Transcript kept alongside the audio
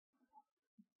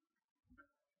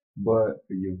Bă,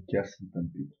 eu chiar sunt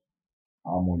tâmpit.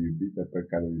 Am o iubită pe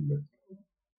care o iubesc.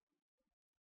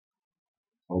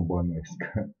 O bănuiesc.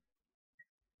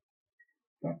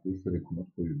 Dar trebuie să recunosc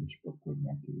că o iubesc și pe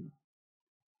Corina Chiriloc.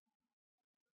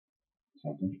 Și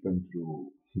atunci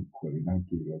pentru Corina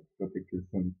Chiriloc, toate că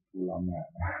sunt pula mea.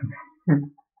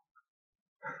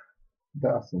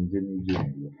 Da, sunt geniul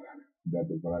geniilor. De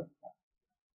adevărat.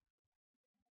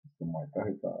 Sunt mai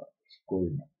tare ca și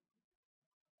Corina.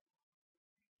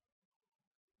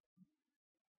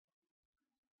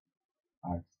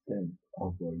 I stand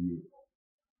over you.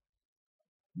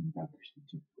 Da, tu știi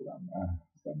ce pula mea.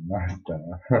 Înseamnă asta.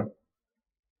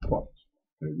 Poate.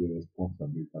 Trebuie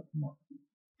responsabilitatea noastră.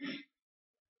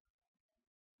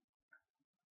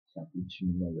 Și atunci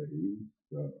numele ei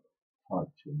să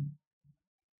facem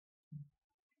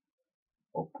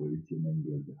o poziție în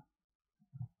engleză.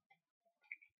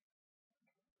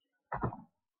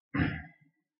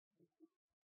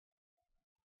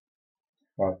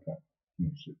 Fata,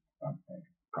 nu știu, am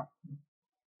cap.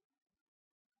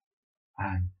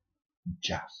 I'm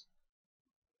just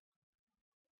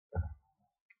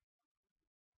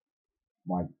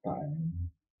my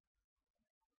time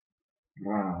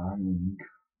running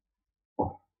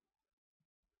off,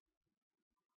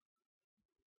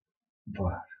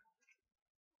 but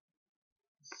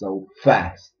so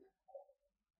fast.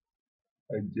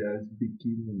 I just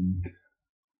beginning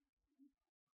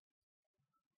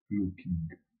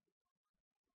looking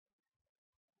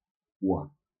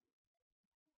what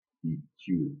did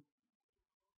you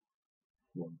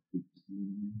from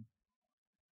beginning.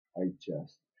 I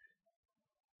just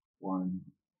one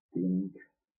thing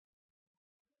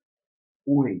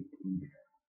waiting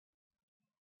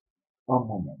a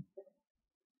moment.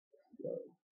 So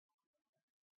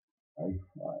I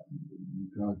finally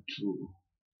got through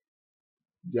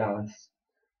just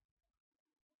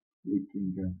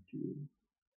looking at you.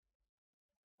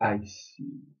 I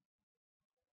see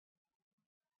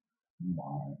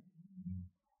my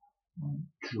my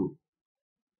truth.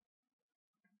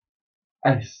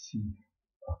 I see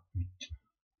a picture,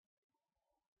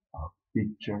 a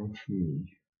picture of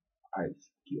me. I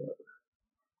scared.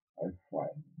 I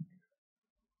find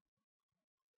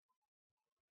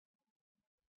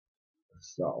a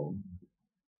sound,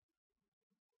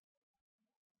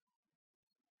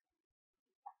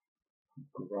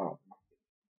 grab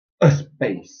a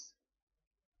space,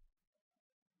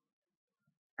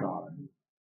 God,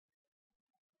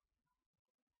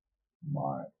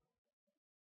 my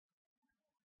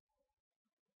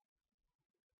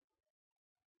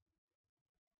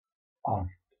art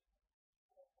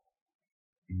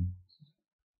is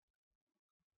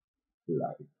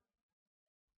life.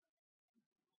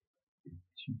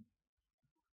 It's you,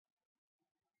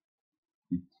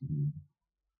 it's me,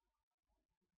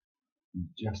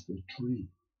 it's just a tree.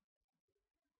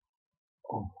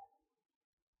 Oh,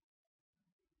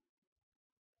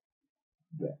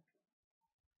 that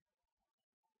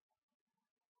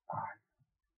I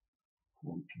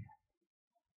forget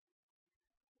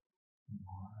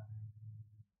my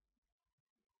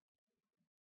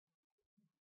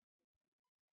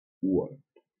word.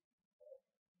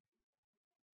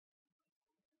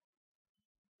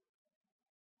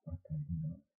 But I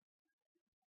know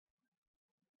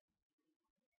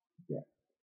that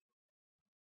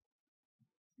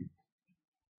it's